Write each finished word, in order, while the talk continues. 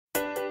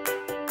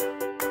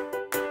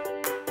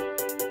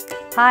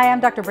Hi, I'm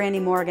Dr. Brandy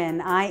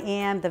Morgan. I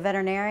am the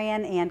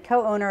veterinarian and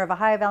co-owner of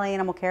Ohio Valley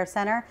Animal Care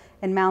Center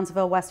in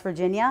Moundsville, West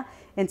Virginia.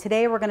 And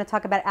today we're going to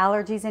talk about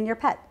allergies in your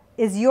pet.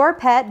 Is your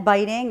pet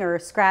biting or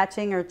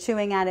scratching or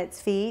chewing at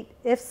its feet?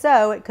 If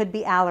so, it could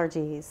be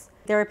allergies.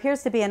 There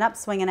appears to be an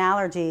upswing in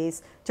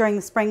allergies during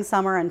the spring,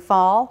 summer, and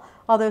fall,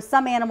 although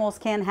some animals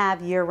can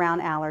have year-round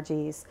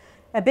allergies.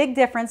 A big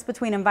difference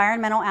between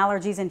environmental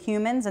allergies in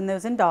humans and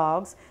those in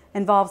dogs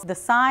involves the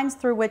signs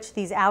through which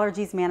these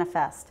allergies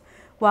manifest.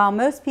 While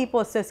most people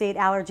associate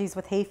allergies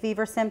with hay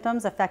fever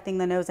symptoms affecting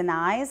the nose and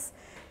eyes,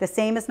 the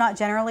same is not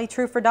generally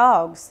true for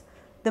dogs.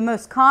 The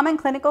most common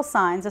clinical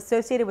signs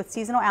associated with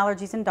seasonal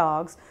allergies in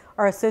dogs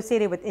are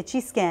associated with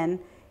itchy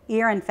skin,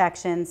 ear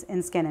infections,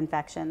 and skin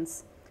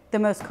infections. The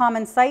most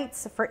common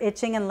sites for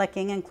itching and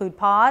licking include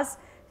paws,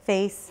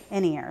 face,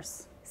 and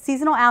ears.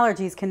 Seasonal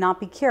allergies cannot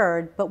be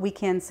cured, but we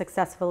can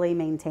successfully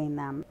maintain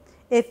them.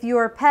 If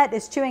your pet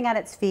is chewing at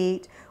its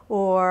feet,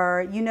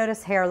 or you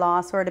notice hair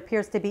loss, or it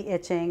appears to be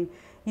itching,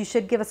 you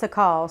should give us a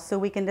call so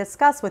we can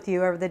discuss with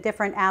you over the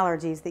different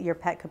allergies that your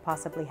pet could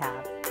possibly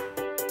have.